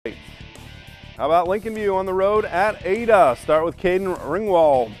How about Lincolnview on the road at Ada? Start with Caden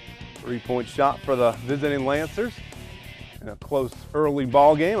Ringwald. 3-point shot for the visiting Lancers. In a close early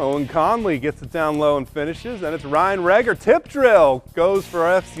ball game, Owen Conley gets it down low and finishes. Then it's Ryan Reger. Tip drill goes for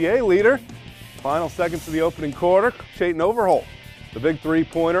our FCA leader. Final seconds of the opening quarter. Chayton Overholt, the big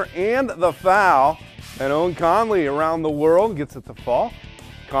three-pointer and the foul. And Owen Conley around the world gets it to fall.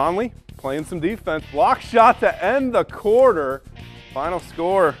 Conley playing some defense. Block shot to end the quarter. Final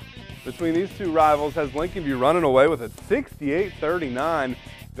score between these two rivals has Lincolnview running away with it 68-39.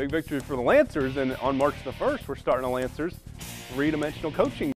 Big victory for the Lancers, and on March the 1st, we're starting a Lancers three-dimensional coaching